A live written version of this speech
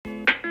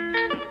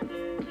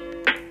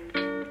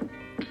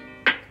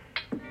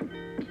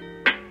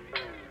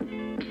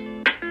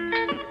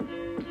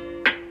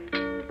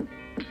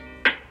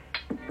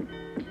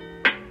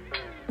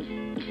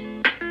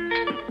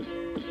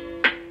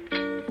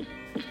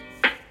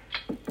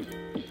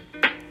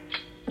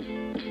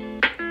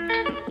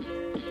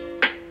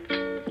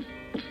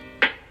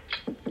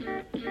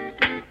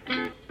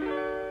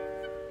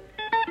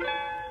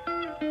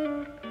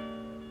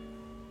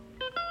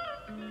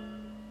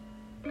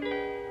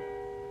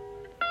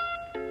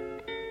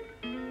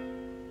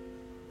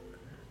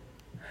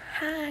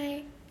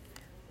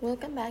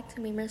welcome back to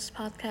Mimers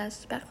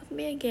Podcast. Back with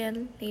me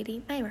again,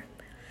 Lady Mimer.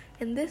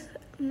 In this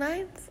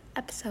 9th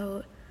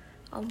episode,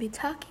 I'll be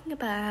talking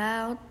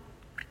about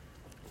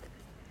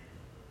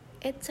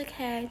it's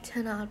okay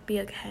to not be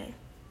okay.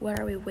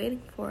 What are we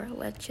waiting for?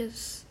 Let's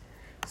just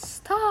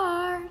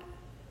start.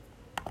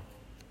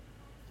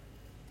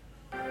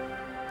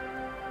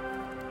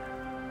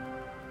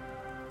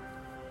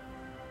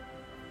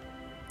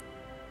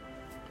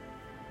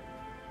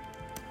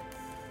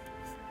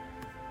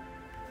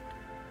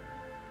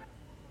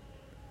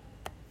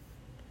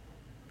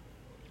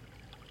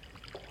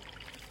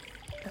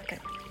 Okay.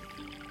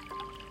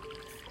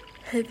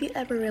 Have you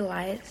ever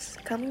realized,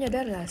 kamu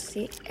nyadar gak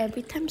sih, every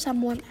time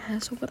someone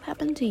asks what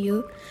happened to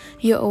you,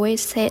 you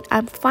always say,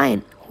 I'm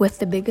fine, with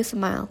the biggest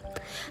smile.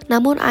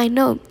 Namun I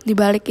know, di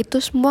balik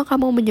itu semua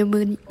kamu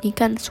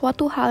menyembunyikan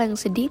suatu hal yang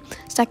sedih,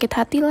 sakit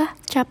hati lah,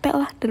 capek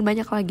lah, dan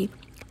banyak lagi.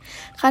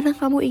 Kadang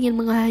kamu ingin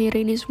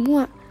mengakhiri ini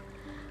semua.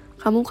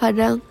 Kamu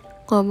kadang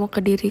ngomong ke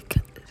diri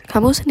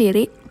kamu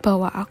sendiri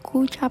bahwa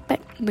aku capek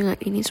dengan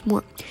ini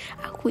semua.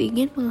 Aku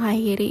ingin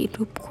mengakhiri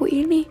hidupku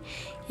ini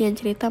yang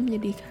cerita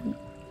menyedihkan.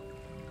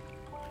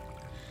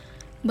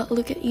 But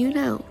look at you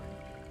now.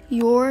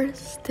 You're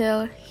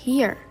still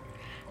here.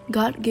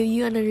 God gave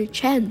you another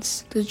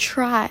chance to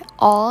try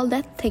all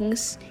that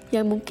things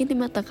yang mungkin di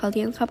mata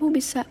kalian kamu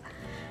bisa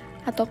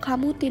atau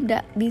kamu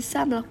tidak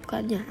bisa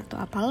melakukannya atau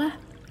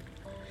apalah.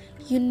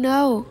 You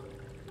know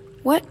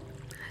what?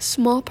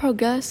 Small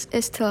progress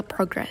is still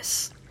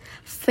progress.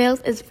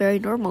 Failed is very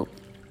normal.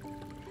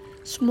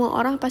 Semua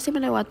orang pasti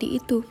melewati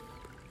itu.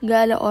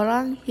 Gak ada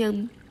orang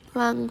yang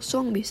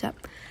langsung bisa.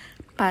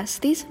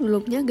 Pasti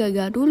sebelumnya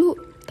gagal dulu,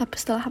 tapi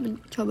setelah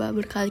mencoba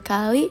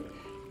berkali-kali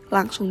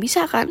langsung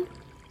bisa kan?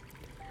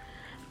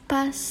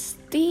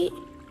 Pasti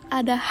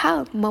ada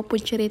hal maupun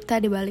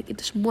cerita di balik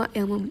itu semua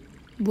yang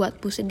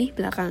membuatmu sedih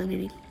belakangan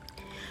ini.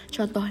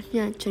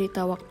 Contohnya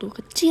cerita waktu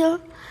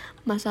kecil,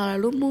 masa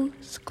lalumu,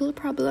 school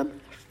problem,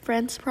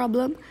 friends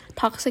problem,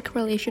 toxic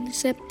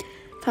relationship,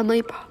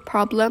 family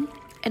problem,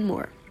 and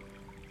more.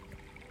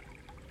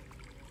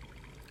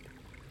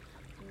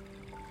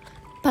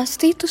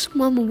 Pasti itu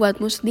semua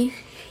membuatmu sedih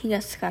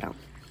hingga sekarang.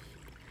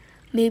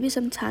 Maybe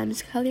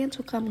sometimes kalian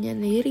suka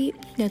menyendiri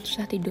dan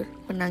susah tidur,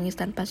 menangis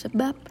tanpa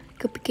sebab,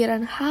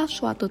 kepikiran hal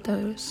suatu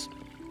terus.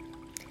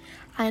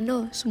 I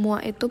know, semua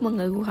itu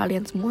mengganggu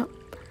kalian semua.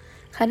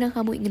 Kadang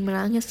kamu ingin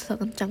menangis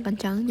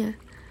sekencang-kencangnya,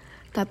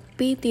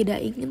 tapi tidak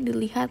ingin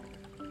dilihat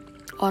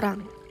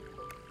orang.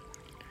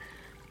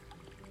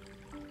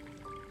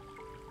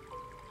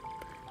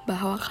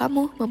 Bahwa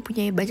kamu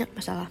mempunyai banyak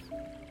masalah.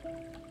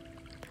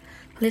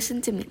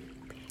 Listen to me.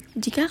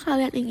 Jika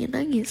kalian ingin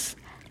nangis,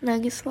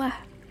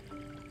 nangislah.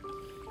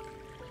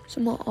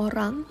 Semua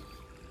orang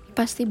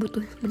pasti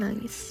butuh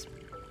menangis.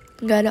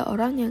 Gak ada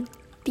orang yang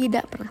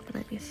tidak pernah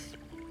menangis.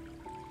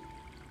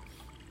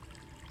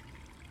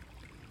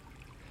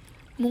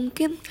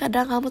 Mungkin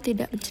kadang kamu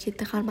tidak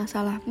menceritakan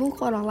masalahmu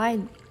ke orang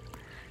lain.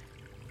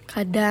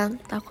 Kadang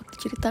takut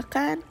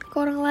diceritakan ke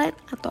orang lain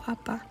atau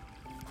apa.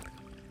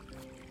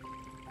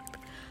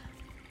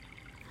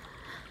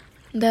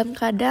 Dan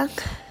kadang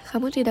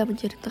kamu tidak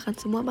menceritakan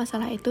semua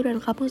masalah itu dan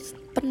kamu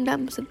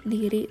pendam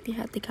sendiri di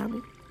hati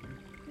kamu.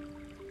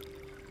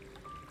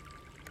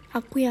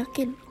 Aku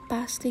yakin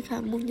pasti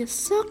kamu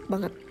nyesek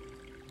banget.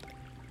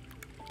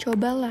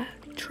 Cobalah,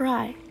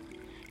 try,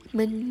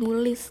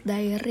 menulis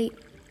diary.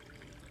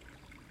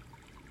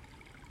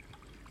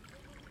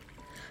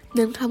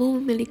 Dan kamu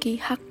memiliki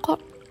hak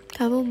kok.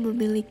 Kamu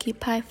memiliki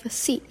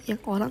privacy yang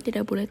orang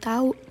tidak boleh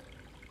tahu.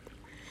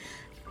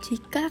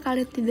 Jika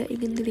kalian tidak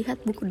ingin dilihat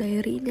buku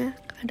diary-nya,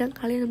 kadang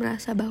kalian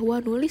merasa bahwa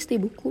nulis di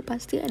buku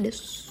pasti ada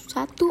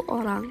satu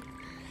orang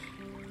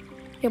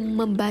yang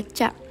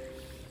membaca.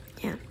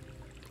 Ya.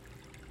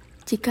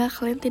 Jika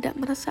kalian tidak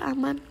merasa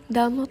aman,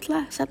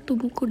 downloadlah satu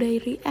buku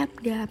diary app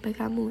di HP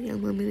kamu yang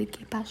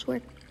memiliki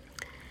password.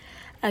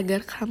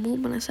 Agar kamu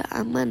merasa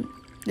aman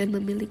dan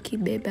memiliki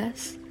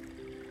bebas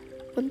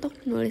untuk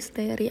menulis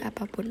diary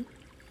apapun.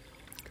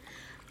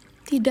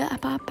 Tidak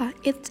apa-apa,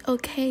 it's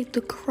okay to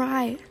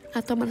cry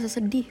atau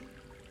merasa sedih.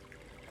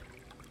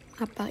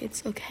 Apa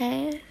it's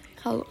okay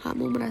kalau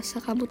kamu merasa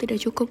kamu tidak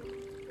cukup?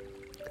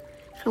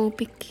 Kamu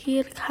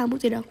pikir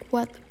kamu tidak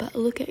kuat, but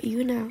look at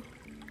you now.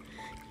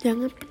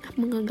 Jangan pernah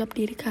menganggap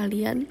diri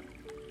kalian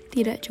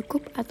tidak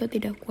cukup atau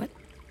tidak kuat.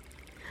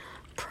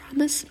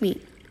 Promise me,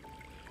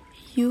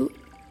 you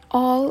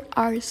all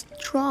are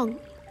strong.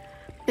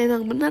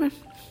 Memang benar,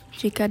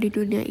 jika di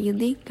dunia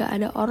ini gak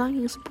ada orang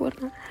yang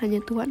sempurna,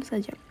 hanya Tuhan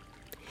saja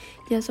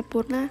yang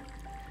sempurna.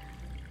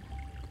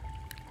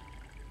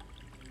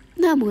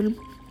 Namun,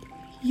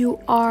 you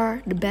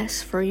are the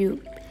best for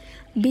you.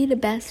 Be the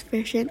best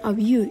version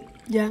of you.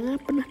 Jangan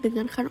pernah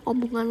dengarkan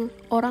omongan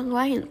orang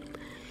lain.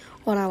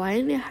 Orang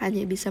lain ya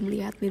hanya bisa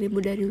melihat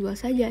dirimu dari luar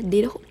saja.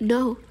 They don't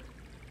know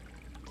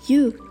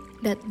you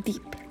that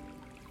deep.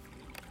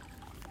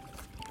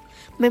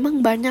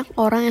 Memang banyak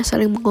orang yang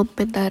sering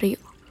mengomentari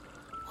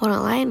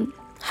orang lain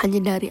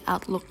hanya dari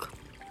outlook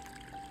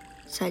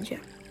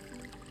saja.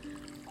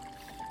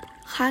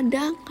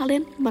 Kadang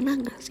kalian pernah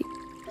gak sih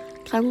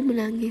kamu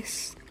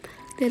menangis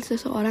dan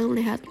seseorang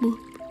melihatmu,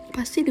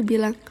 pasti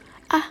dibilang,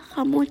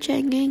 kamu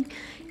cengeng,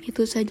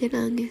 itu saja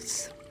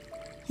nangis.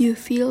 You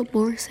feel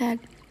more sad.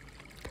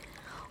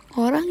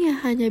 Orang yang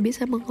hanya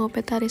bisa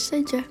mengkomentaris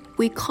saja,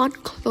 we can't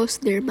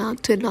close their mouth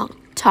to not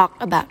talk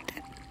about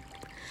that.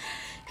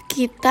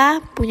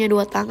 Kita punya 2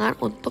 tangan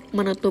untuk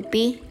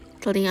menutupi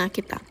telinga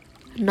kita,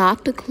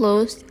 not to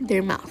close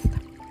their mouth.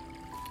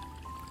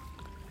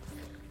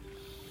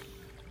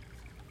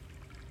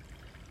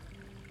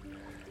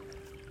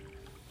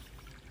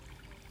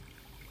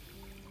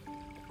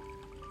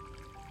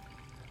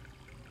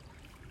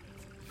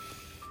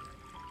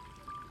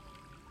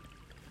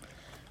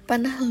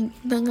 Pernah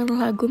denger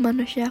lagu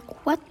Manusia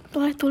Kuat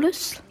oleh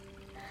Tulus?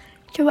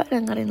 Coba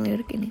dengerin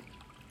lirik ini.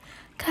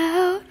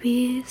 Kau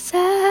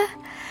bisa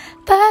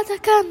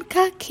patahkan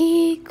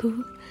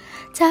kakiku,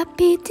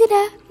 tapi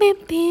tidak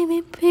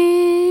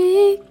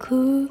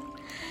mimpi-mimpiku.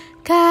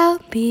 Kau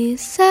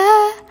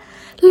bisa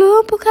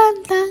lumpuhkan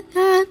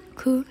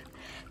tanganku,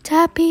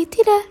 tapi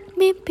tidak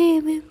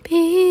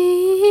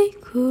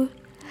mimpi-mimpiku.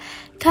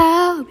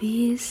 Kau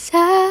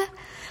bisa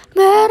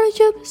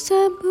merujuk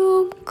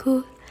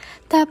senyumku,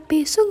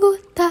 tapi sungguh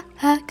tak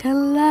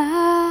akan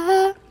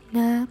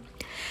lama.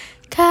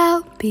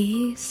 Kau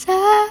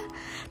bisa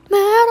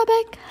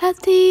merobek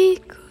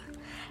hatiku,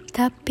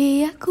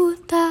 tapi aku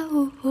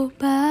tahu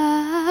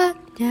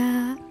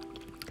obatnya.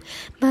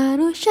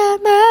 Manusia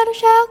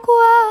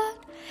kuat,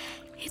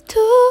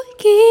 itu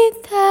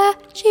kita,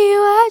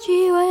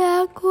 jiwa-jiwa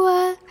yang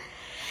kuat.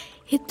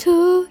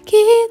 Itu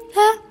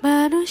kita,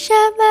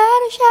 manusia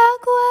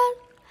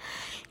kuat.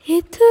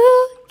 Itu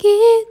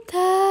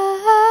kita.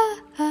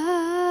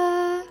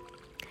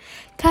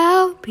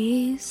 Kau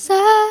bisa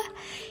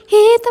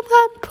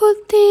hitamkan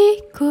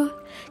putihku,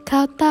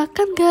 kau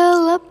takkan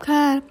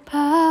gelapkan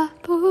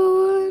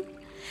apapun.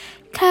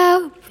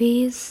 Kau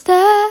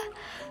bisa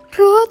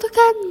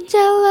runtuhkan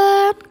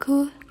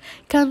jalanku,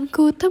 kan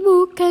ku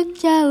temukan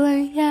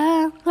jalan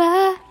yang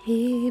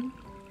lain.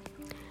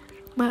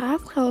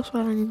 Maaf kalau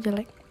suaranya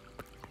jelek,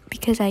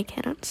 because I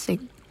cannot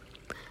sing.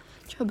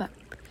 Coba,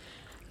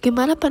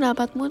 gimana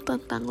pendapatmu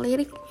tentang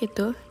lirik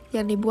itu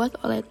yang dibuat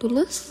oleh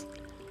Tulus?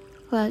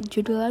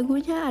 Judul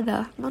lagunya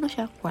adalah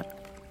Manusia Kuat.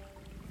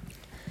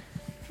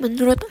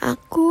 Menurut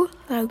aku,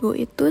 lagu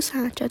itu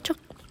sangat cocok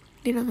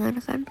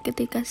didengarkan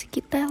ketika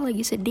kita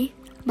lagi sedih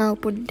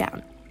maupun down.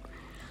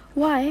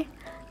 Why?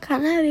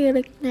 Karena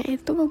liriknya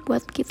itu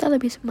membuat kita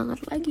lebih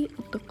semangat lagi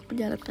untuk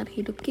menjalankan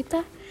hidup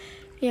kita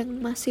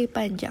yang masih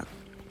panjang.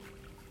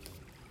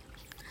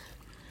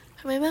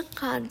 Memang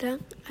kadang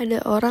ada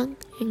orang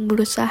yang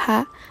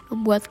berusaha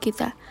membuat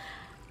kita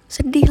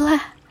sedih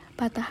lah,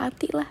 patah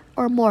hati lah,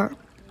 or more.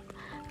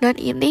 Dan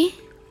ini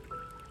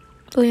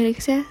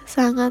liriknya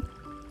sangat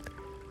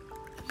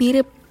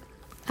mirip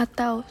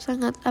atau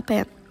sangat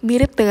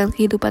mirip dengan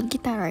kehidupan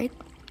kita, right?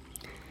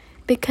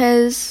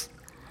 Because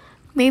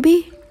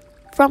maybe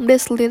from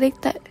this lyric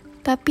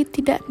tapi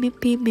tidak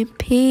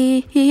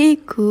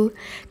mimpi-mimpiku,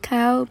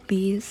 kau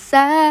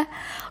bisa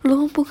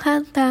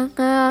lumpuhkan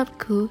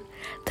tanganku,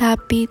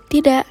 tapi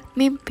tidak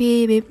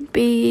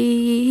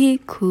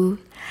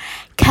mimpi-mimpiku.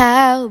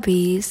 Kau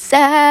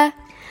bisa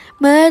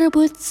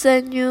merebut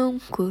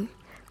senyumku,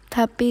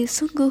 tapi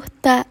sungguh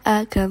tak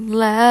akan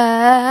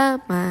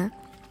lama.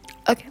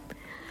 Okay.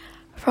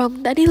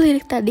 From tadi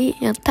lirik tadi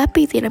yang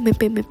tapi tidak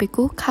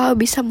mimpi-mimpiku, kau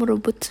bisa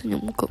merebut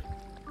senyumku,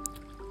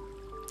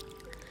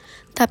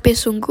 tapi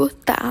sungguh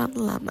tak akan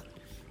lama.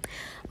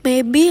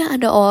 Maybe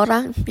ada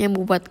orang yang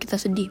membuat kita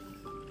sedih,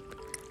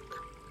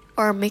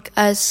 or make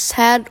us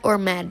sad or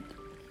mad.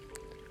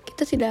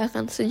 Kita tidak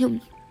akan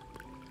senyum.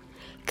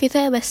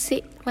 Kita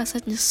pasti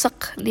rasa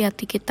nyesek di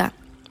hati kita.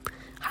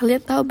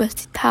 Kalian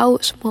pasti tahu,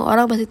 semua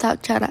orang pasti tahu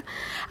cara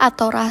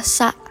atau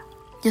rasa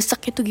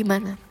nyesek itu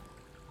gimana.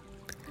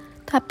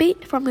 Tapi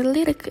from the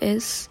lyric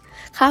is,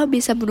 kau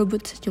bisa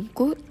merebut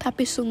senyumku,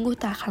 tapi sungguh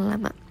tak akan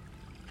lama.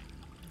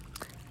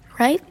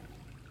 Right?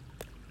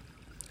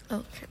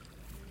 Okay.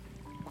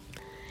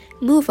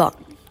 Move on.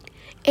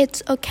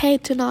 It's okay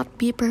to not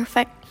be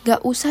perfect.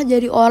 Gak usah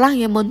jadi orang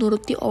yang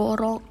menuruti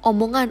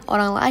omongan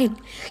orang lain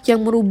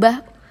yang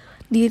merubah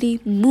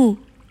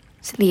dirimu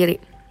sendiri.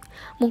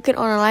 Mungkin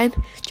orang lain,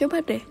 coba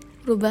deh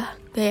rubah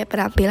gaya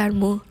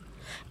penampilanmu.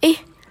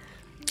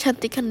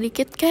 Cantikan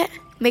dikit kek,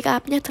 make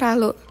upnya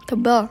terlalu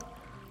tebal,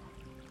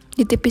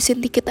 ditipisin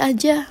dikit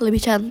aja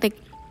lebih cantik.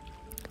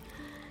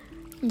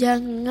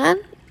 Jangan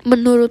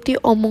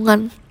menuruti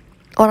omongan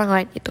orang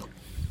lain itu.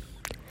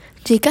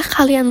 Jika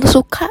kalian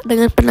suka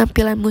dengan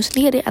penampilanmu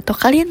sendiri atau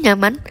kalian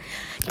nyaman,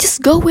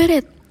 just go with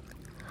it.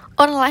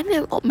 Orang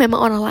lain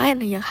memang orang lain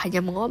yang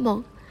hanya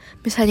mengomong.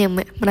 Misalnya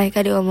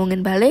mereka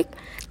diomongin balik,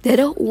 they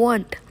don't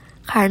want,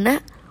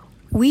 karena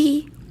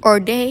we or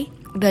they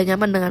udah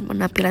nyaman dengan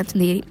penampilan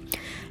sendiri.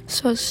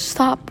 So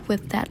stop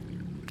with that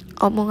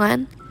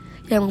omongan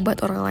yang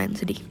membuat orang lain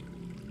sedih.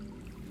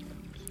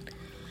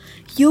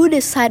 You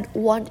decide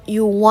what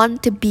you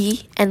want to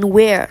be and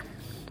wear,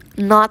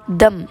 not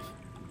them.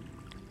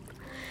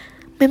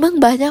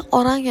 Memang banyak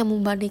orang yang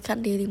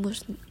membandingkan dirimu.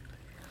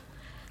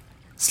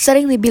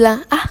 Sering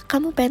dibilang,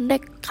 kamu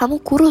pendek,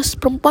 kamu kurus,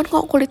 perempuan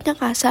kok kulitnya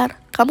kasar,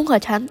 kamu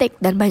gak cantik,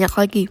 dan banyak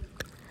lagi.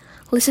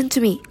 Listen to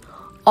me,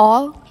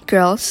 all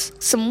girls,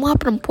 semua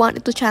perempuan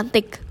itu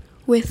cantik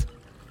with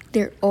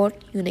their own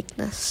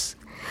uniqueness.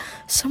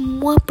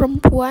 Semua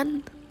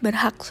perempuan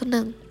berhak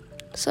senang.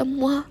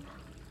 Semua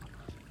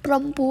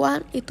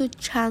perempuan itu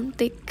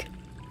cantik.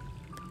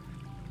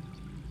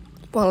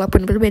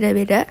 Walaupun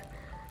berbeda-beda,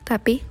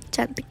 tapi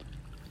cantik.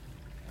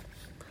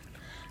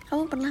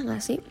 Kamu pernah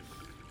gak sih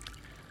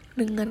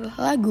dengar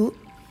lagu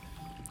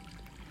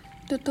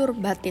Tutur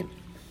Batin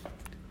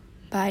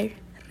by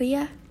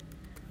Ria?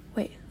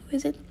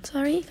 Is it?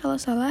 Sorry kalau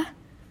salah.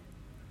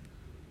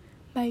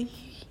 By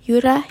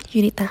Yura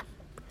Yunita.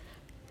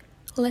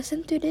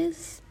 Listen to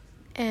this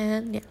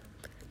and yeah.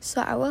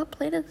 So I will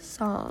play the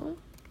song.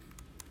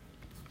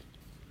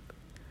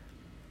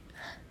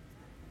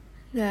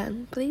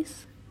 Dan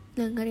please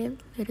dengerin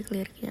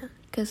lirik-liriknya,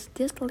 cause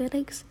this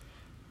lyrics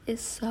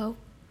is so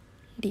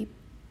deep.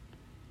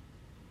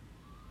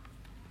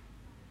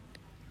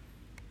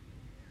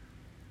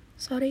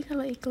 Sorry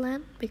kalau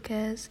iklan,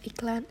 because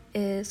iklan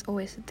is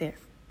always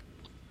there.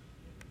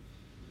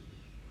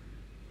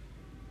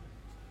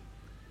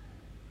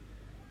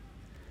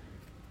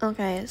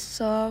 Okay,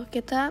 so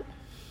kita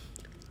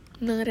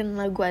dengerin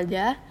lagu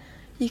aja.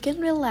 You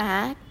can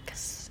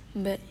relax,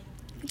 but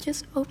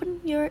just open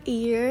your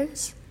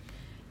ears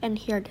and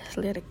hear the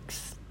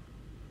lyrics.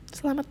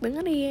 Selamat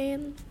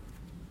dengerin.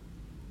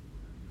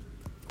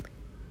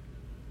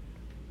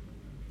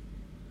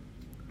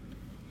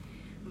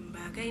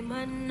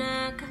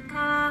 Bagaimanakah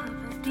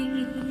kabar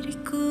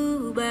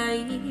diriku,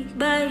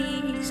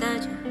 baik-baik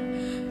saja.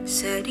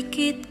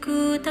 Sedikit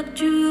ku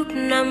takjub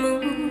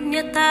namun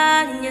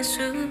nyatanya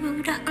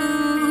sudah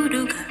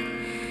kuduga.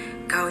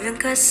 Kau yang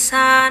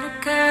kesana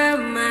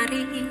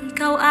kemari,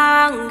 kau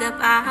anggap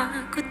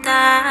aku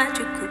tak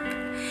cukup.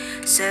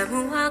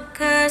 Semua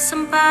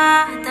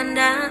kesempatan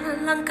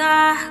dan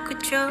langkah ku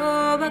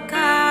coba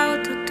kau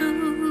tutup.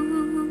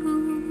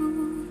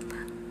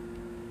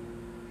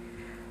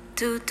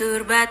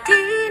 Tutur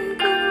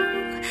batinku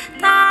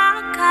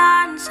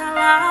takkan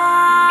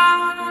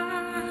salah.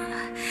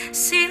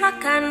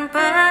 Silakan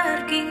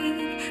pergi,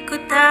 ku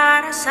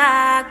tak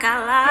rasa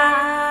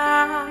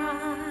kalah.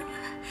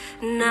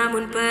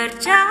 Namun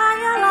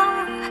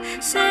percayalah,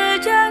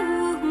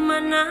 sejauh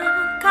mana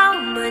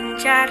kau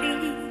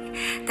mencari,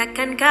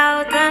 takkan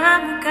kau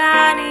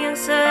temukan yang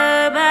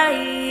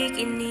sebaik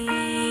ini.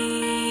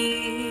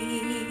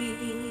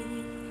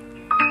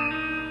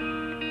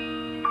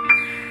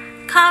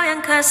 Kau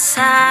yang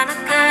kesana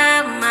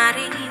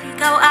kemari,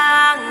 kau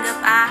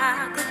anggap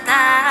aku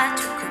tak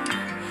cukup.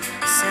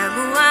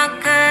 Semua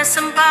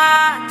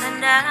kesempatan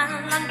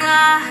dan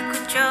langkah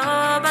ku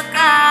coba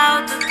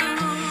kau tutup.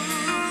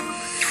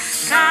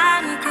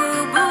 Kan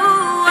ku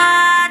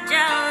buat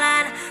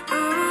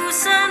jalanku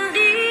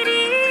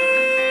sendiri.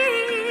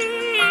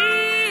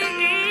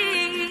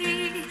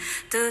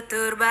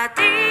 Tutur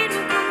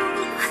batinku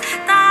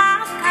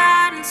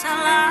takkan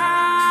salah.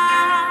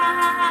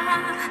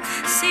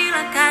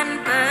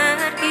 Silakan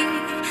pergi,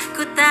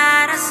 ku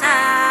tak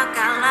rasa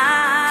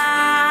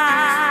kalah.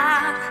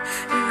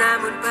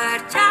 Namun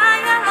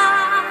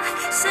percayalah,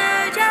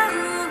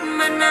 sejauh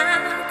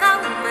mana kau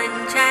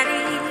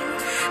mencari,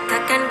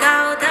 takkan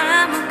kau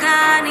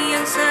temukan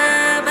yang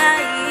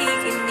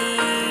sebaik ini.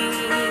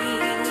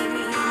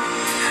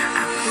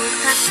 Aku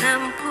tak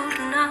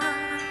sempurna,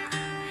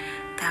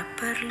 tak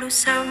perlu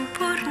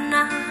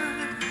sempurna.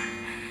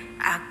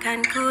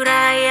 Akan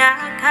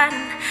kurayakan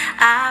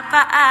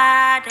apa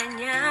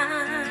adanya.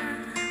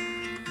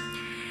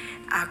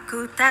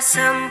 Aku tak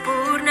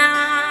sempurna,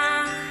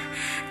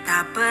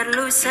 tak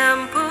perlu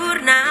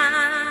sempurna.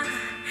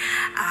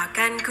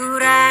 Akan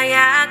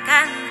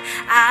kurayakan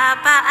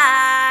apa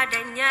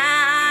adanya.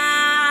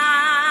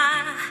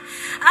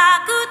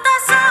 Aku tak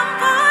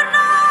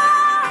sempurna,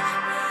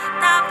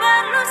 tak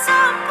perlu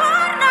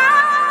sempurna.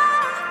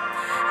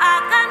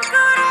 Akan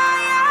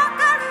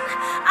kurayakan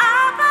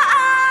apa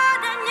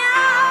adanya.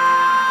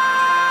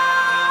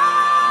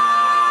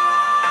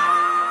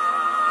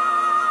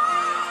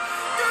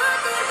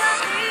 Tutur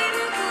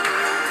batinku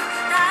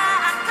tak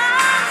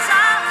akan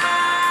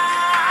salah.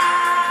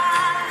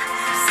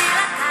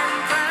 Silakan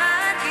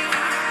pergi,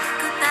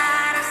 ku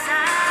tak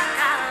rasa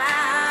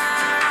kalah.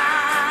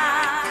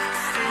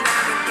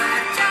 Namun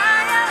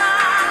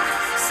percayalah,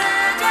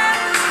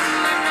 sejauh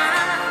mana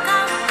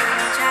kau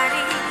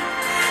mencari,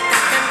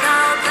 takkan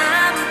kau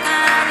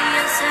temukan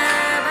yang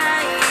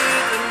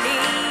sebaik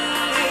ini.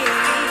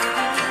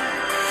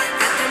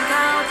 Takkan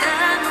kau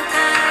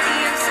temukan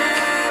yang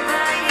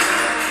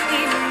sebaik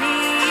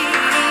ini.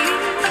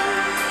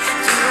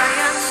 Jiwa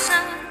yang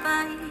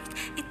sebaik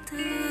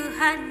itu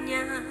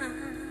hanya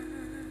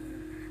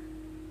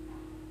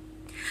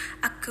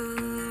aku.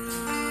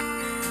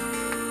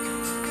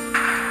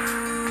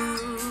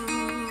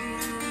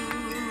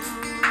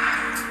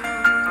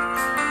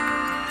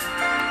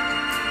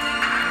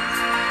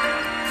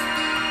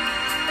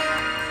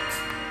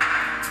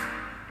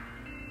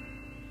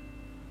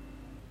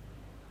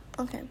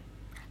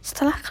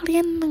 setelah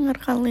kalian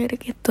mendengarkan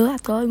lirik itu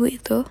atau lagu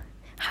itu,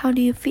 how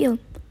do you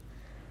feel?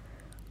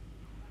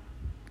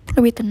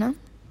 Lebih tenang?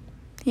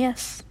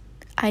 Yes,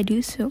 I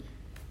do so.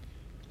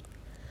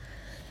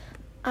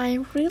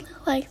 I really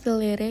like the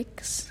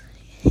lyrics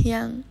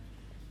yang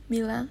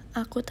bilang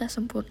aku tak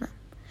sempurna,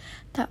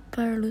 tak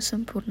perlu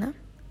sempurna,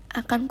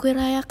 akan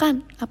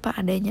kurayakan apa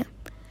adanya.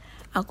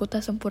 Aku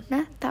tak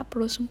sempurna, tak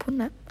perlu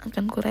sempurna,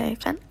 akan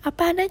kurayakan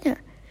apa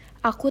adanya.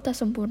 Aku tak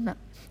sempurna,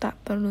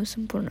 tak perlu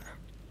sempurna.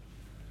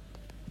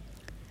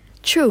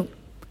 True,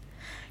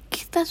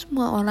 kita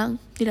semua orang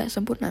tidak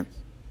sempurna.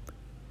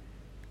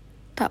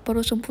 Tak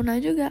perlu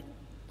sempurna juga,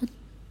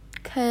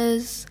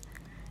 cause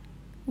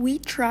we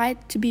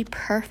tried to be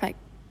perfect.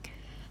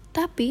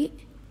 Tapi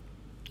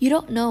you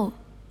don't know,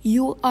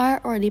 you are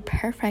already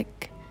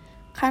perfect.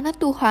 Karena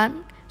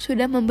Tuhan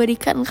sudah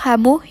memberikan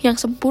kamu yang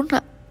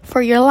sempurna for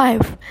your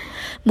life.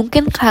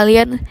 Mungkin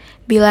kalian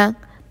bilang,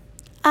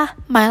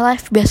 my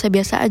life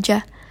biasa-biasa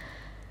aja.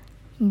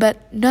 But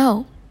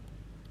no,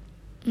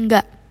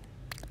 enggak.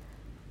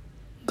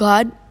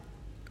 God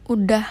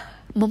udah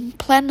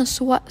memplan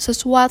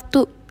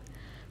sesuatu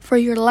for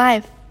your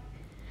life.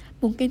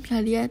 Mungkin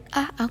kalian,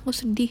 aku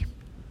sedih.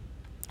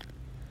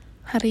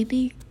 Hari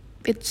ini,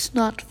 it's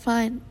not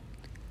fine.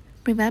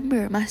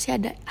 Remember, masih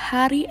ada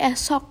hari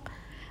esok.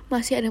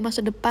 Masih ada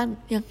masa depan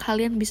yang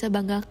kalian bisa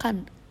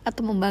banggakan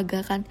atau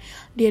membanggakan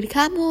diri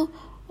kamu,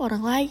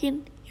 orang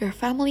lain, your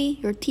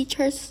family, your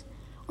teachers,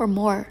 or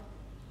more.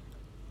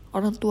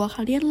 Orang tua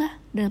kalian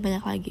lah, dan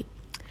banyak lagi.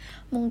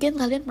 Mungkin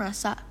kalian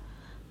merasa,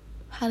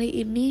 hari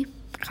ini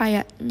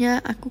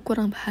kayaknya aku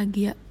kurang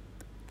bahagia.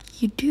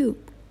 You do.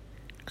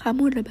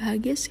 Kamu udah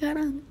bahagia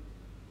sekarang.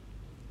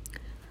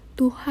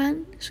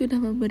 Tuhan sudah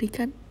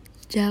memberikan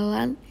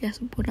jalan yang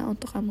sempurna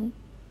untuk kamu.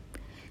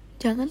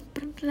 Jangan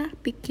pernah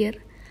pikir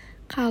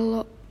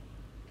kalau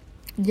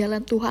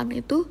jalan Tuhan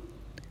itu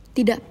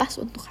tidak pas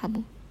untuk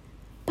kamu.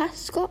 Pas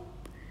kok.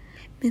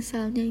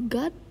 Misalnya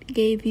God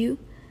gave you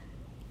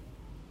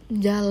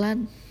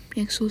jalan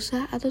yang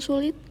susah atau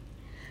sulit,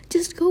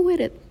 just go with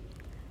it.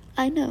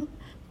 I know,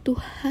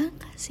 Tuhan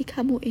kasih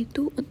kamu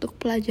itu untuk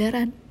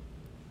pelajaran.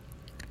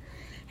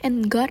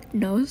 And God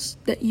knows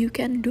that you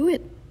can do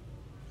it.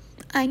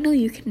 I know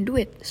you can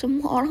do it.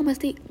 Semua orang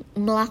pasti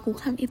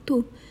melakukan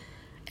itu.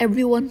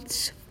 Everyone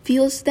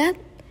feels that.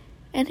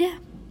 And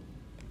yeah.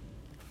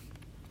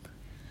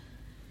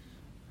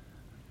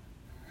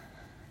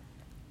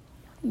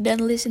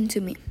 Dan listen to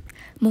me.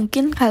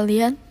 Mungkin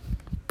kalian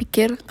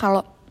pikir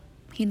kalau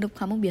hidup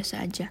kamu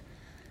biasa aja.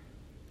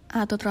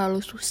 Atau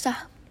terlalu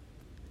susah.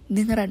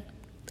 Dengerin.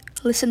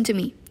 Listen to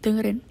me.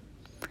 Dengerin.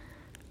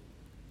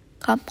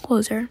 Come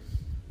closer.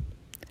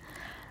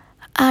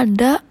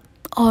 Ada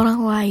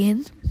orang lain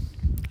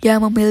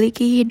yang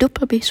memiliki hidup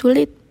lebih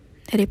sulit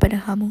daripada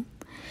kamu.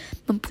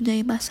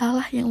 Mempunyai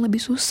masalah yang lebih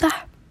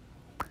susah.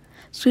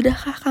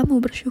 Sudahkah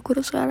kamu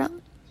bersyukur sekarang?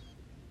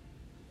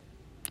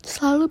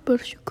 Selalu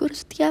bersyukur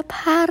setiap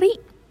hari.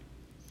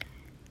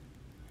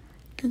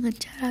 Dengan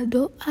cara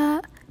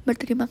doa,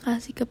 berterima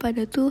kasih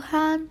kepada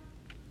Tuhan.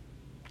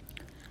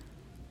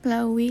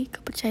 Melalui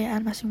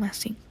kepercayaan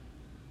masing-masing.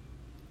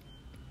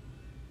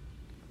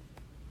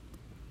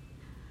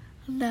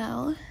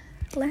 Now,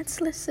 let's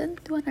listen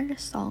to another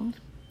song.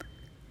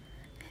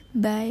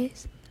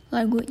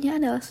 Lagunya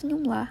adalah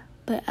Senyumlah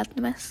by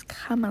Agnes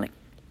Kameling.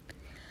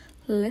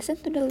 Listen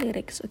to the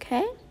lyrics,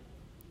 okay?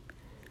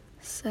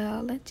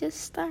 So, let's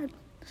just start.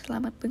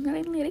 Selamat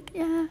dengerin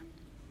liriknya.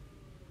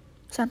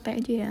 Santai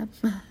aja ya.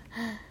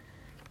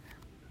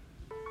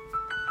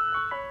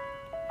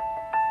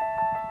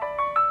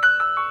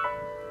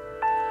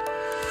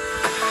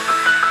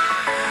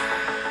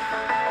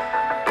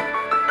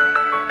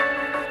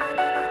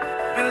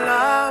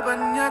 Bila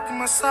banyak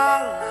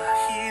masalah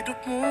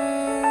hidupmu,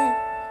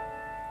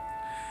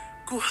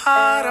 ku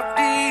harap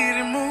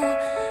dirimu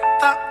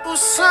tak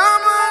usah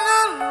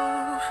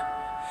mengeluh.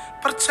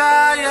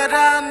 Percaya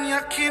dan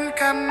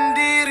yakinkan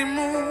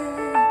dirimu,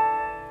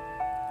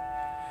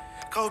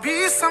 kau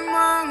bisa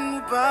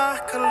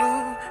mengubah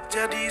keluh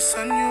jadi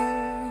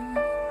senyum.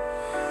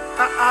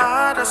 Tak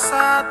ada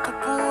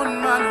satupun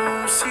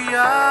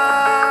manusia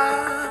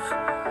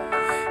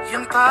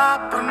yang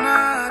tak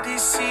pernah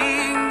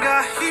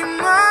disinggahi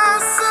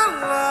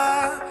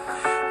masalah.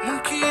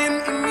 Mungkin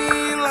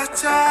inilah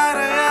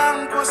cara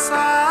yang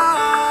kuasa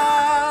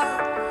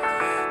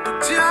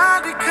untuk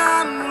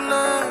jadikanmu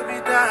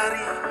lebih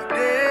dari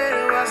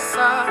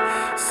dewasa.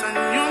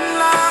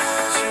 Senyumlah,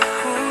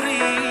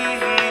 syukuri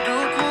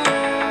hidupmu.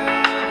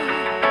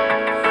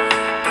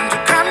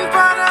 Tunjukkan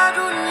pada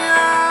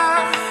dunia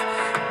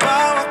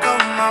bahwa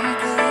kau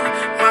mampu.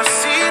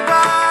 Masih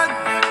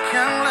banyak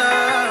yang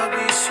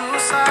lebih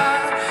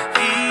susah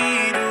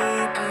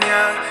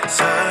hidupnya.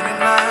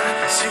 Senyumlah,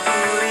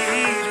 syukuri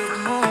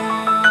hidupmu.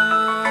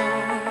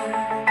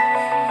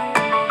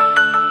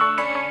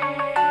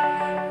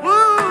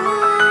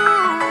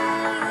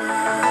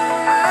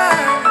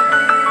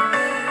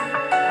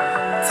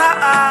 Tak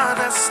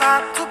ada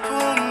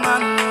satupun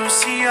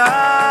manusia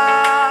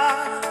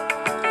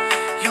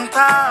yang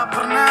tak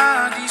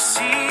pernah disinggahi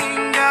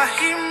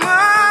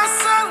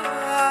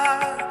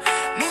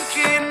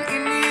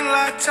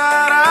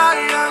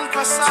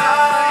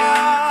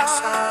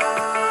dewasa,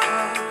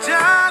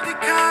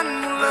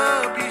 jadikanmu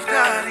lebih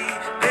dari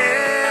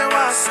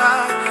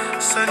dewasa.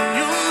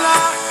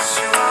 Senyumlah,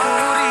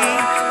 syukuri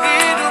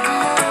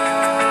hidupmu,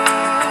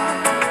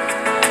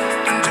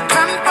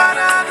 tunjukkan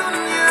pada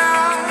dunia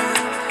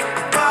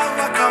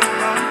bahwa kau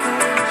mampu.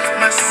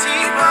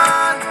 Masih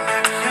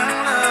banyak yang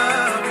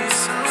lebih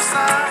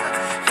susah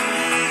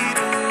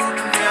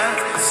hidupnya.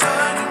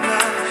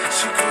 Senyumlah,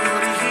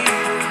 syukuri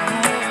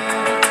hidupmu.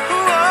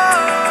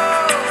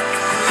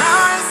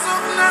 Nah,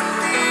 esok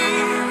nanti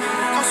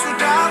kau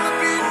sudah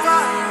lebih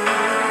baik.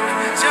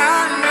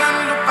 Jangan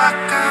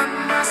lupakan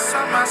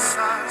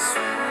masa-masa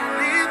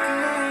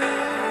sulitmu.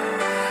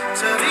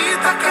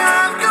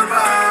 Ceritakan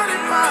kembali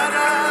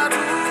pada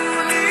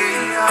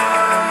dunia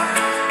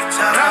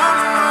cara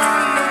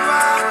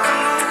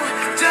melupakanmu.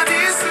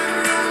 Jadi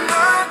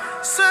senyumlah,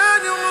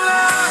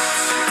 senyumlah,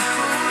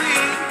 syukuri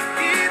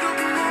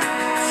hidupmu,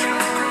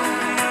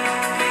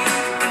 syukuri.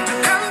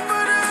 Tunjukkan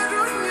pada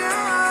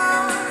dunia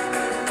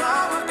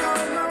bahwa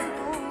kau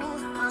mampu.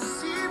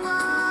 Masih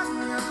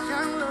banyak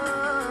yang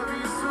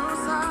lebih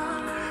susah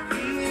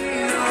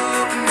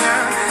hidupnya.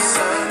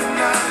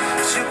 Senyumlah,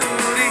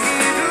 syukuri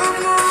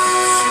hidupmu,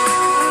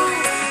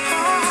 syukuri.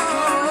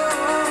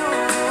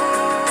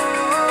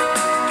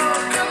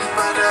 Tunjukkan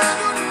pada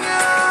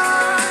dunia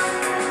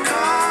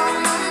kau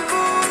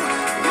mampu.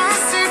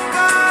 Masih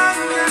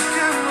banyak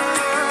yang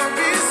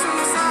lebih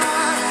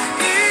susah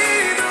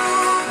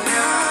hidupnya.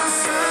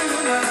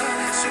 Senyumlah,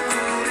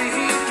 syukuri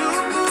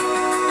hidupmu,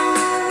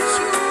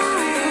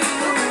 syukuri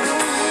hidupmu.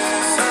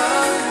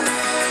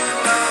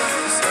 Senyumlah,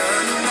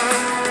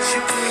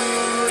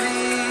 syukuri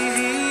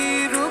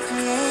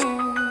hidupmu.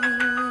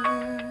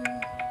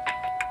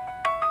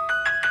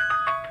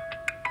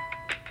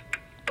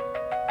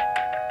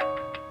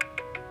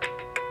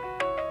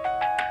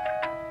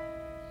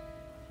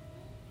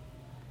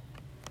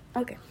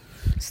 Oke,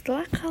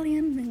 setelah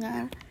kalian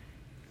dengar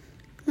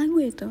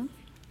lagu itu,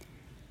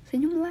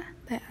 Senyumlah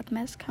by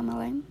Agnes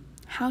Kameleng,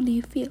 how do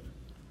you feel?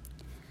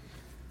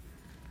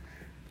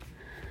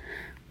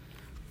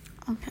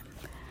 Oke,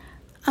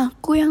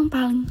 aku yang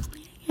paling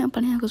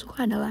aku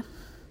suka adalah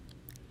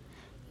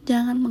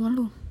jangan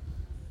mengeluh.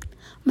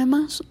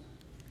 Memang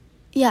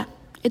ya,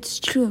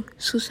 it's true,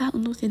 susah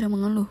untuk tidak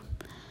mengeluh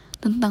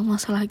tentang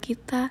masalah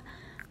kita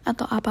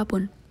atau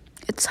apapun.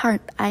 It's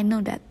hard, I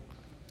know that.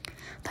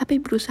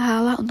 Tapi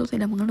berusahalah untuk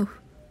tidak mengeluh.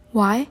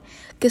 Why?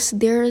 Because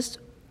there's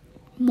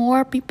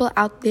more people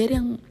out there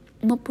yang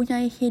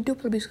mempunyai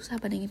hidup lebih susah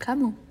bandingin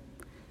kamu.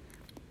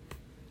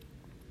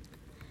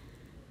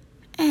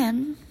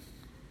 And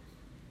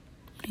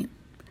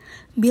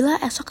bila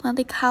esok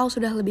nanti kau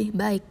sudah lebih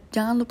baik,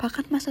 jangan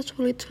lupakan masa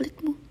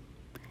sulit-sulitmu.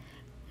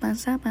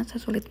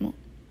 Masa-masa sulitmu.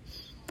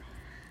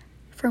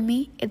 For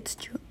me, it's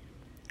true.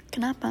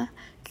 Kenapa?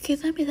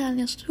 Kita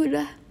misalnya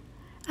sudah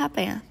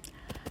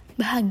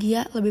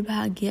bahagia, lebih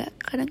bahagia,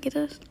 kadang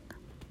kita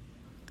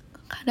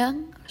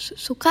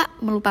suka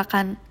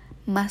melupakan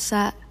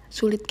masa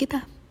sulit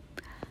kita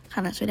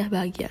karena sudah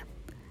bahagia.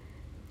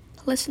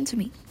 Listen to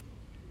me.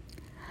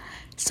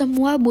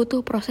 Semua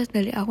butuh proses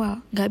dari awal,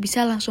 gak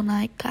bisa langsung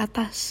naik ke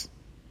atas.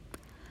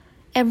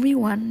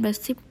 Everyone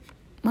pasti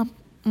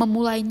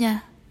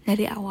memulainya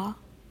dari awal.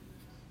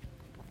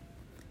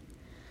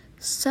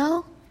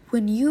 So,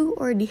 when you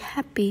already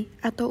happy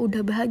atau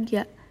udah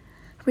bahagia,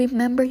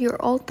 remember your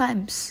old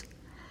times.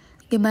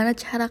 Gimana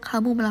cara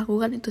kamu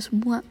melakukan itu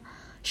semua?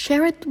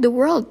 Share it to the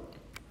world.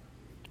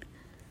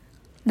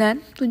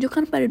 Dan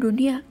tunjukkan pada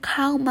dunia,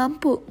 kau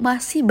mampu.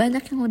 Masih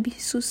banyak yang lebih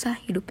susah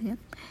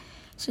hidupnya.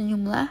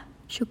 Senyumlah,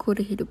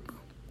 syukuri hidupmu.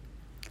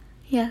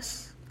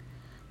 Yes,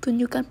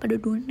 tunjukkan pada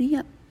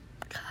dunia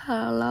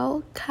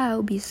kalau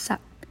kau bisa.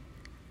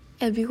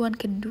 Everyone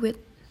can do it.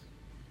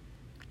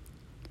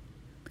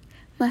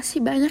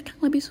 Masih banyak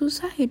yang lebih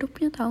susah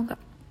hidupnya, tahu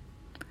gak?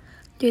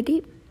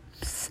 Jadi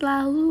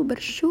selalu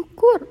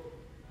bersyukur.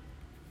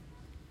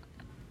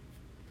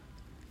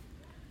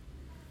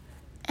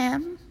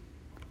 And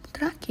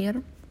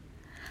terakhir,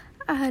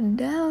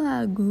 ada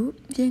lagu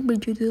yang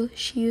berjudul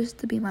She Used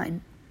to Be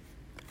Mine.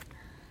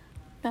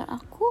 Dan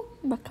aku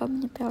bakal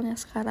menyetelnya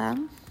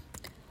sekarang.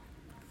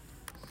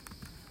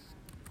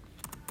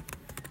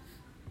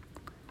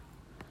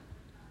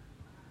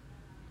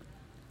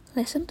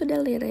 Listen to the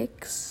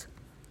lyrics.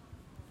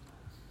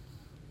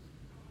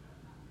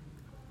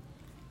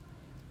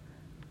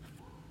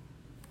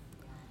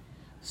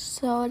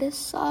 So the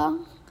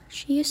song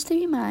She Used to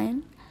Be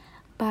Mine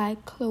by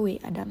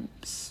Chloe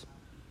Adams.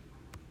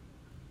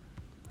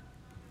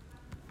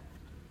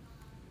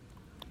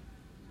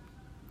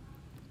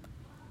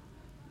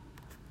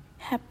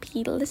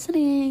 Happy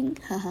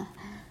listening.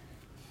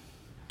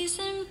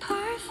 Isn't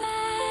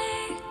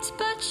perfect,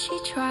 but she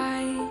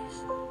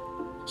tries.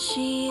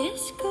 She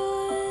is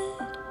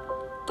good,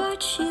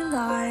 but she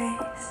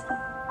lies.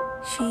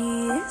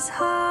 She is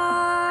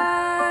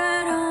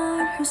hard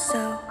on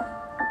herself.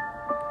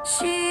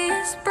 She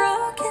is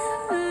broken,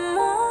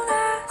 won't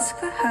ask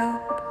for help.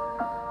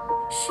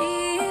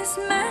 She is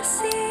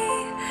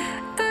messy,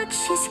 but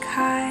she's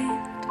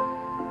kind.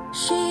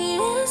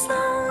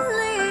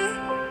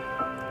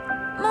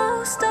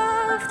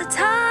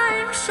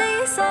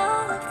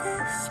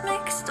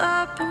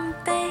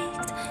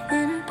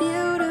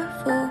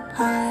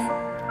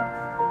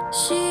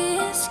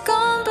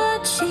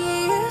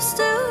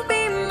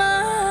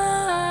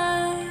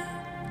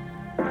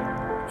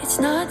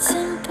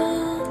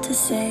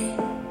 say.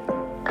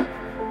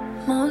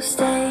 Most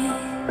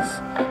days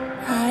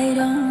I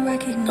don't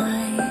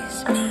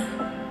recognize me.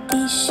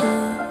 These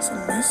shoes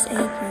and this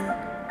apron,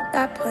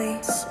 that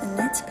place and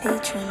its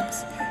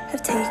patrons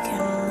have taken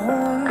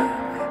more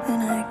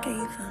than I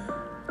gave them.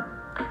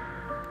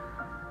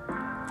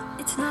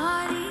 It's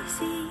not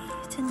easy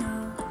to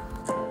know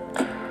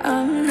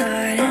I'm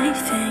not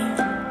anything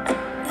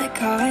like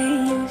I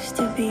used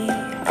to be.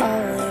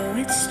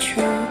 Although it's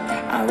true,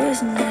 I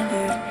was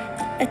never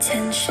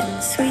attention,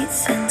 sweet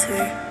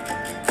center.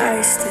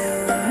 I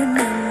still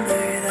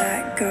remember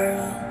that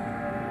girl.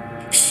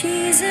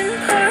 She's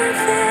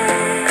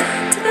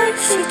imperfect, but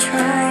she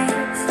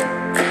tries.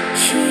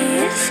 She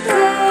is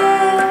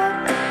good,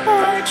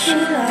 but she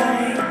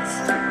lies.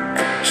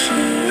 She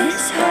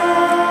is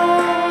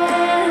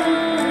hard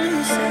on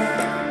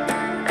herself.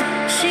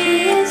 She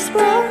is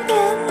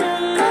broken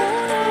and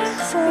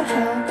asks for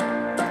help.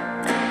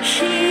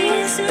 She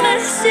is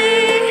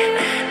messy,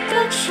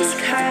 but she's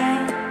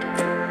kind.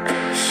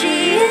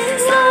 She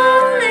is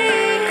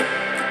lonely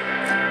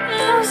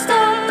most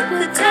of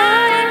the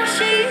time.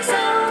 She's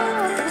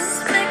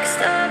always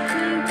mixed up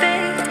and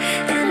baked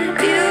in a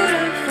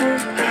beautiful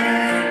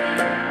pie.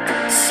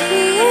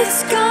 She is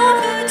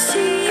gone, but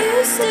she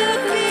used to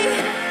be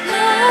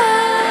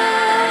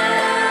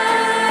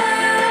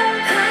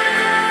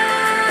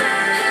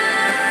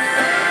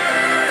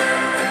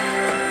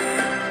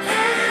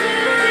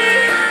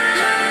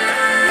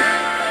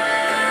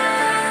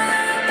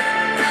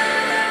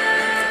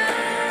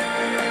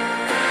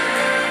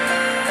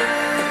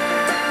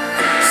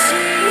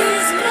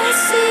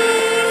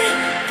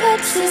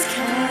she's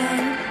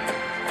kind.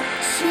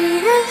 She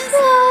is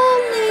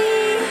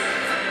lonely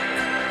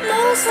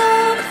most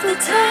of the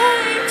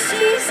time.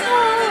 She's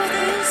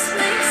always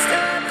mixed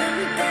up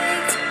and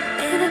baked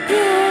in a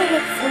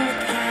beautiful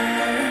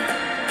pie.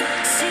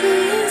 She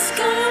is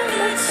gone,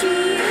 but she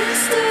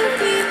used to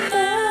be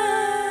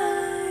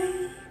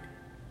mine.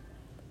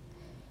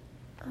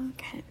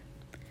 Oke.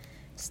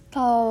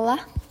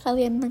 Setelah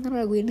kalian denger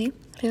lagu ini,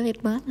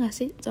 relate banget gak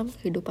sih sama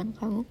kehidupan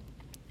kamu?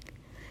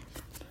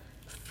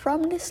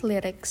 From these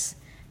lyrics,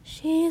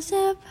 she's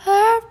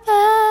imperfect,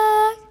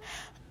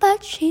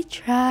 but she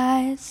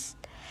tries.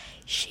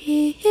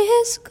 She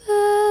is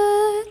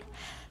good,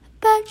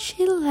 but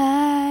she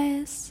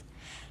lies.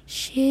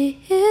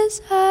 She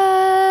is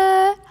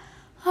hard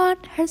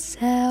on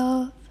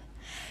herself.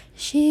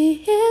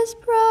 She is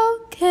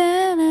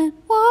broken and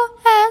won't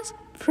ask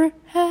for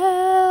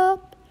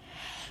help.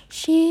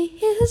 She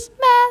is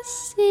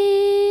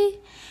messy,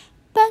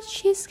 but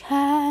she's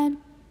kind.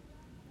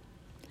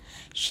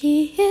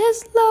 She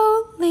is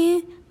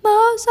lonely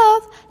most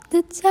of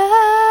the time.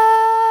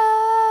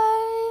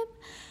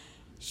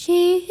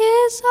 She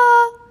is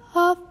all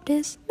of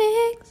this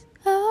mixed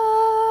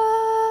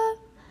up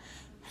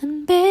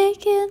and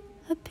baking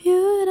a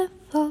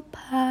beautiful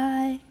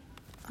pie.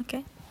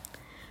 Okay,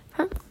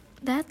 from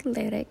that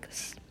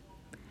lyrics,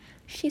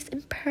 she's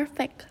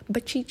imperfect,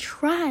 but she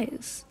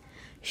tries.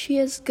 She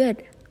is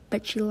good,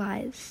 but she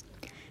lies.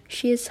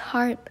 She is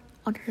hard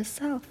on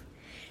herself.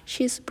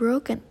 She is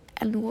broken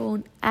and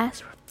won't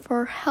ask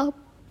for help.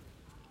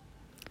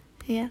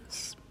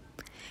 Yes,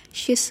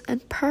 she's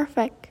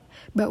imperfect,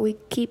 but we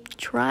keep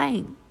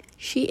trying.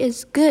 She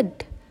is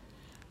good,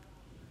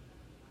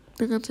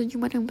 dengan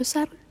senyuman yang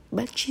besar,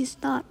 but she's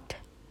not.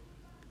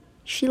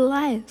 She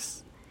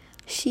lies.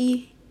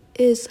 She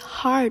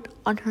is hard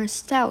on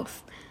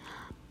herself.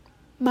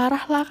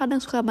 Marahlah,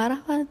 kadang suka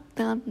marahlah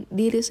dengan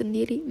diri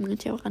sendiri,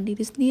 mengecewakan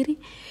diri sendiri,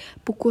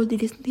 pukul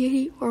diri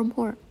sendiri, or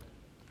more.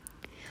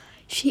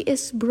 She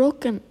is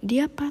broken,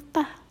 dia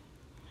patah,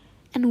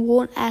 and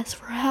won't ask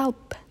for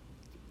help.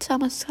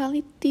 Sama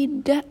sekali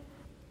tidak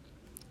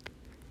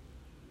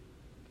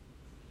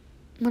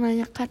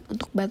menanyakan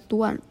untuk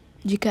bantuan.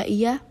 Jika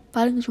iya,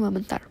 paling cuma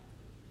bentar.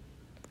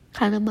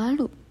 Karena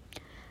malu,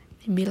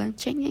 dibilang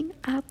cengeng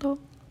atau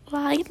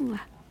lain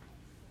lah.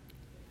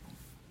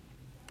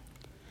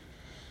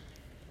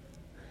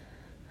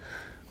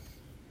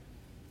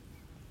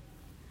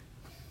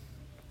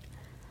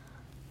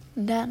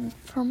 Dan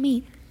for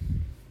me,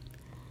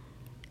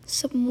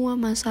 semua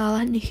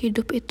masalah di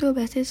hidup itu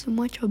pasti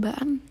semua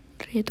cobaan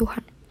dari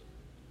Tuhan.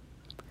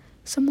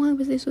 Semua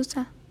pasti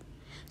susah.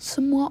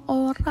 Semua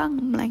orang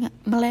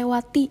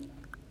melewati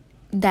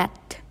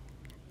that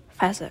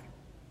fase.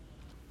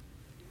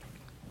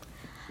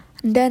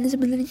 Dan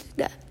sebenarnya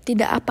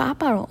tidak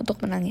apa-apa loh untuk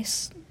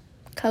menangis.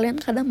 Kalian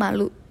kadang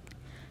malu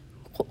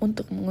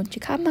untuk mengunci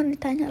kamar,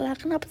 ditanya lah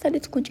kenapa tadi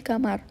kunci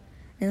kamar.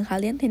 Dan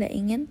kalian tidak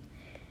ingin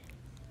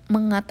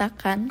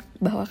mengatakan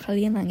bahwa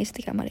kalian nangis di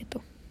kamar itu.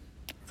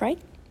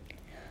 Right?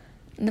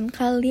 Dan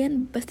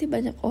kalian pasti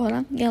banyak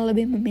orang yang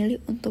lebih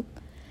memilih untuk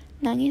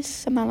nangis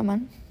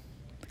semalaman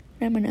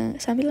dan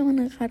sambil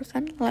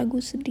mendengarkan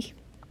lagu sedih.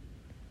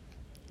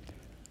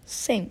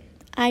 Same,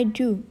 I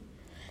do.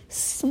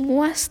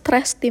 Semua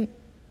stres di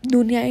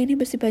dunia ini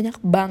pasti banyak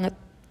banget.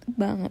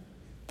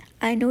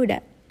 I know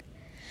that.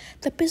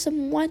 Tapi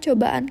semua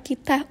cobaan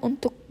kita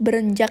untuk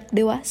beranjak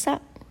dewasa,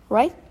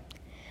 right?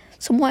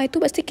 Semua itu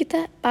pasti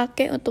kita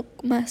pakai untuk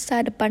masa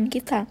depan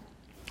kita.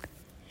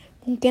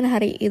 Mungkin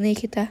hari ini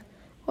kita,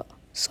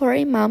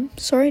 sorry mom,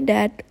 sorry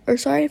dad, or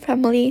sorry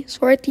family,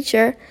 sorry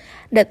teacher,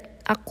 that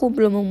aku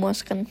belum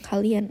memuaskan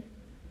kalian.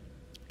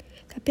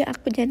 Tapi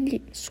aku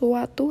janji,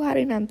 suatu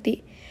hari nanti,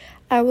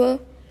 I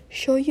will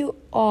show you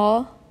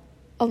all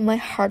of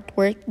my hard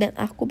work, dan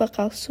aku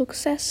bakal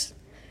sukses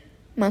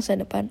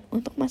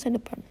untuk masa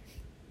depan.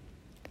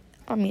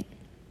 Amin.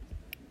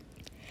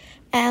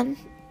 And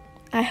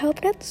I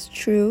hope that's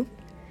true.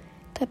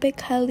 Tapi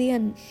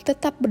kalian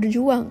tetap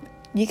berjuang.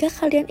 Jika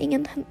kalian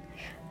ingin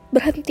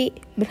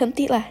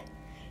berhentilah.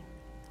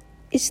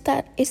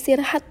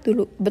 Istirahat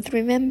dulu. But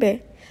remember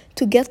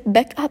to get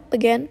back up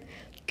again.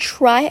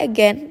 Try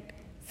again.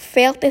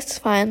 Failed is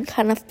fine.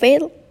 Karena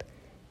failed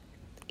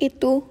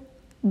itu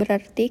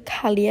berarti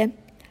kalian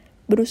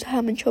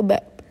berusaha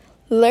mencoba.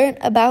 Learn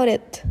about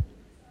it.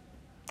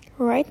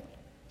 Right?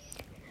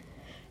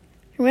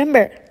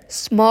 Remember,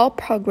 small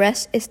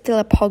progress is still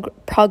a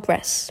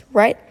progress,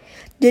 right?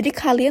 Jadi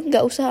kalian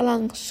gak usah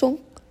langsung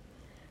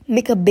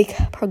make a big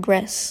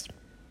progress.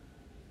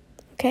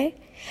 Okay?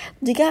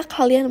 Jika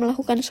kalian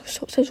melakukan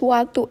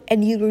sesuatu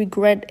and you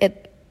regret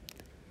it,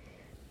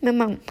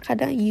 memang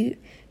kadang you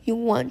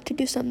want to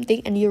do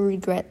something and you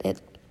regret it.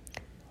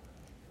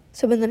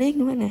 Sebenarnya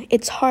gimana?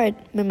 It's hard,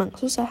 memang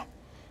susah.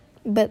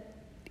 But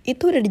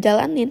itu udah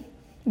dijalanin.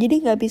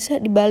 Jadi gak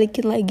bisa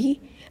dibalikin lagi.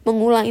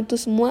 Mengulang itu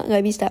semua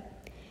gak bisa.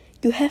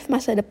 You have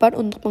masa depan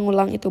untuk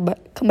mengulang itu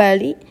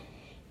kembali.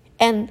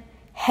 And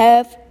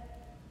have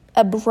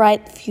a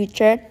bright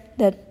future.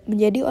 Dan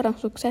menjadi orang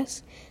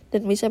sukses.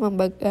 Dan bisa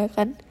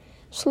membanggakan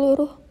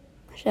seluruh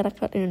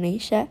masyarakat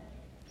Indonesia.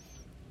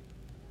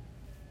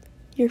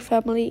 Your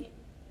family,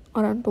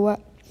 orang tua,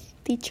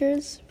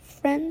 teachers,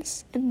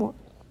 friends, and more.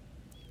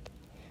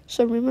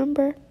 So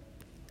remember,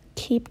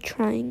 keep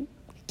trying.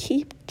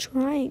 Keep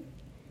trying.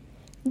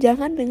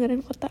 Jangan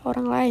dengerin kata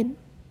orang lain.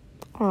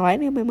 Orang lain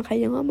yang memang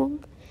kayak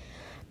ngomong.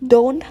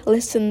 Don't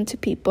listen to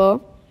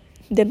people.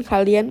 Dan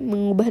kalian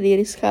mengubah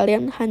diri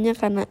sekalian hanya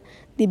karena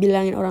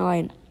dibilangin orang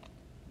lain.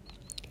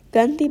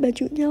 Ganti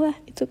bajunya lah,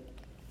 itu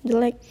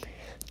jelek.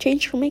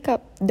 Change your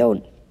makeup.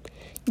 Don't.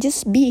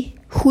 Just be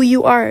who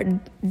you are.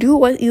 Do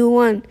what you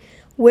want.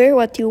 Wear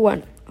what you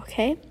want.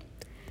 Okay?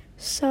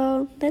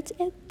 So that's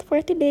it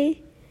for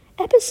today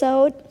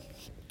episode.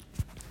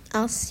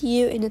 I'll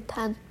see you in the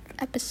 10th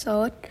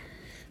episode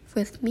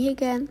with me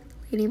again,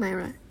 Lady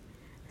Myra.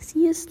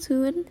 See you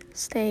soon.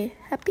 Stay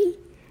happy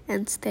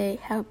and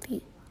stay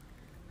healthy.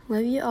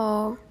 Love you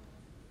all.